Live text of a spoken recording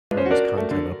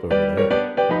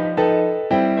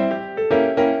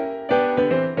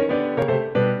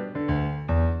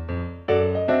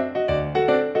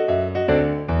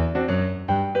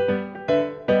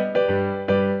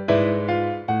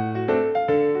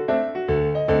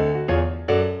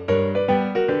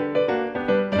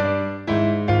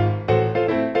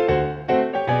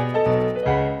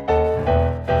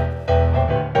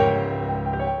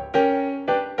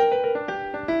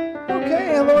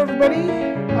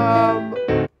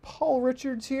Paul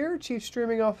Richards here, Chief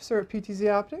Streaming Officer at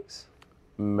PTZOptics.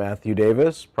 Matthew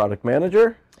Davis, Product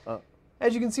Manager.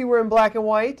 As you can see, we're in black and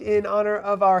white in honor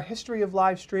of our History of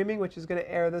Live Streaming, which is going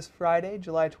to air this Friday,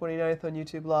 July 29th on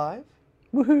YouTube Live.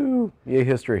 Woohoo! Yay,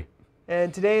 history.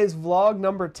 And today is vlog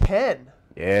number 10.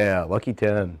 Yeah, lucky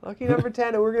 10. Lucky number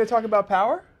 10, and we're going to talk about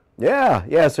power?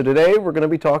 Yeah, so today we're going to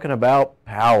be talking about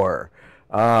power.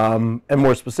 And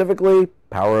more specifically,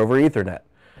 power over Ethernet.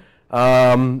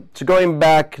 So going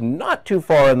back not too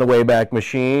far in the Wayback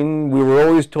Machine, we were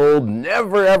always told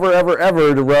never, ever, ever,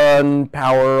 ever to run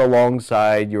power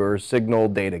alongside your signal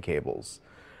data cables.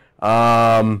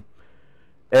 As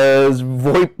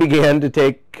VoIP began to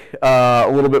take a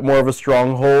little bit more of a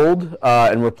stronghold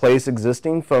and replace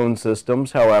existing phone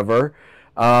systems, however,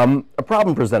 a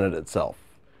problem presented itself.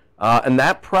 And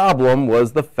that problem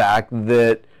was the fact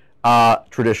that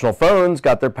traditional phones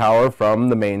got their power from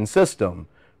the main system.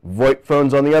 VoIP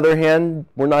phones, on the other hand,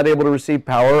 were not able to receive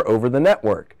power over the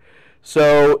network.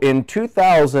 So in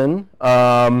 2000,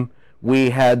 we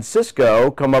had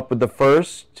Cisco come up with the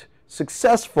first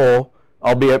successful,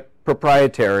 albeit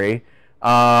proprietary,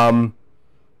 PoE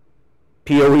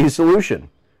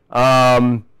solution.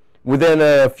 Within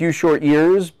a few short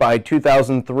years, by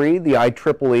 2003, the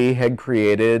IEEE had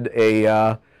created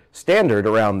a standard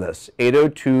around this,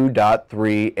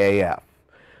 802.3 AF.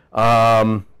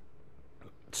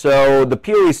 So the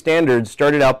PoE standard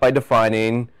started out by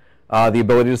defining the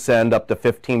ability to send up to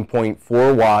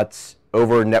 15.4 watts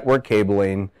over network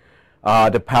cabling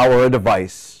to power a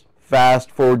device.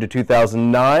 Fast forward to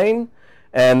 2009,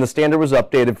 and the standard was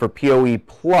updated for PoE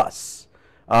Plus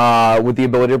with the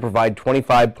ability to provide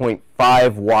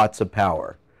 25.5 watts of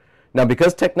power. Now,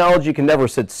 because technology can never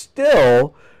sit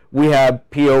still, we have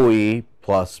PoE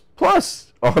Plus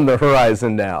Plus on the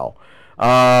horizon now.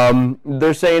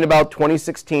 They're saying about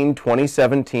 2016,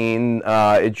 2017,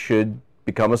 it should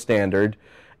become a standard,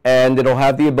 and it'll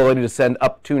have the ability to send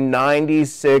up to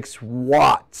 96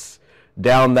 watts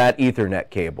down that Ethernet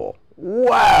cable.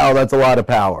 Wow, that's a lot of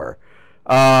power.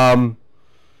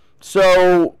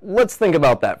 So let's think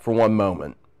about that for one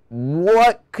moment.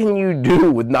 What can you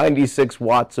do with 96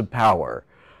 watts of power?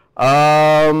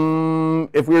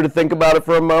 If we were to think about it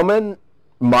for a moment,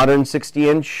 modern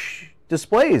 60-inch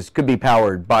displays could be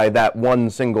powered by that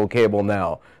one single cable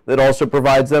now that also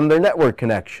provides them their network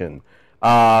connection.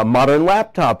 Modern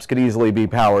laptops could easily be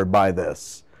powered by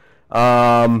this.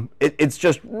 It's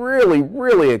just really,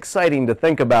 really exciting to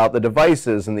think about the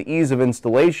devices and the ease of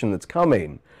installation that's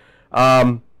coming.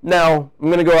 Now, I'm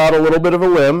going to go out a little bit of a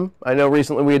limb. I know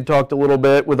recently we had talked a little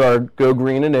bit with our Go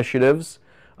Green initiatives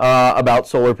about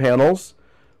solar panels.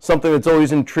 Something that's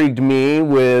always intrigued me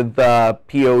with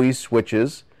PoE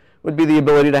switches would be the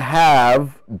ability to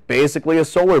have basically a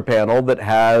solar panel that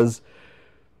has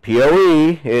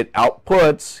PoE, it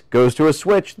outputs, goes to a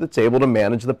switch that's able to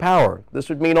manage the power. This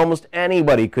would mean almost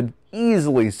anybody could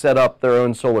easily set up their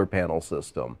own solar panel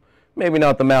system. Maybe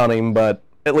not the mounting, but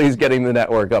at least getting the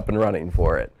network up and running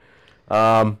for it.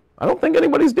 I don't think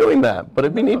anybody's doing that, but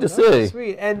it'd be neat to see.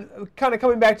 Sweet. And kind of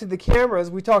coming back to the cameras,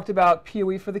 we talked about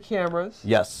PoE for the cameras.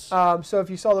 Yes. So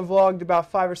if you saw the vlog about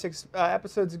 5 or 6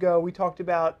 episodes ago, we talked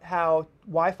about how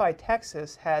Wi-Fi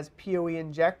Texas has PoE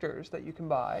injectors that you can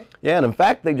buy. Yeah, and in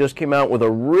fact, they just came out with a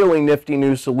really nifty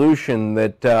new solution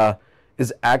that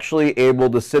is actually able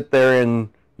to sit there and,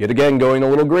 yet again, going a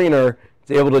little greener,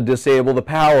 it's able to disable the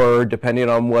power depending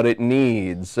on what it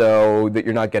needs so that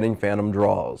you're not getting phantom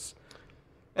draws.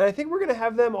 And I think we're going to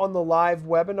have them on the live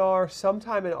webinar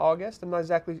sometime in August.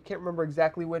 Can't remember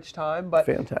exactly which time, but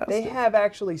fantastic. They have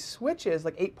actually switches,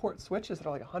 like 8-port switches that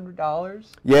are like $100.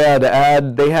 Yeah, to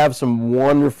add, they have some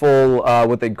wonderful,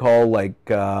 what they'd call like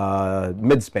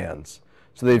mid-spans.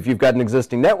 So that if you've got an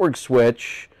existing network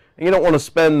switch, and you don't want to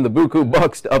spend the buku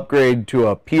bucks to upgrade to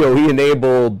a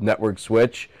PoE-enabled network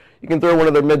switch, you can throw one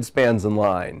of their mid-spans in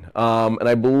line. And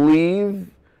I believe,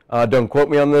 don't quote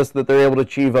me on this, that they're able to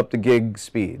achieve up to gig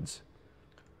speeds.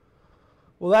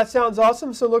 Well, that sounds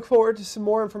awesome. So look forward to some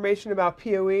more information about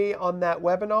PoE on that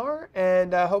webinar.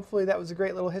 And hopefully that was a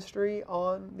great little history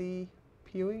on the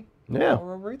PoE. Yeah.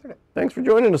 Over Ethernet. Thanks for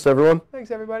joining us, everyone.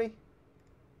 Thanks, everybody.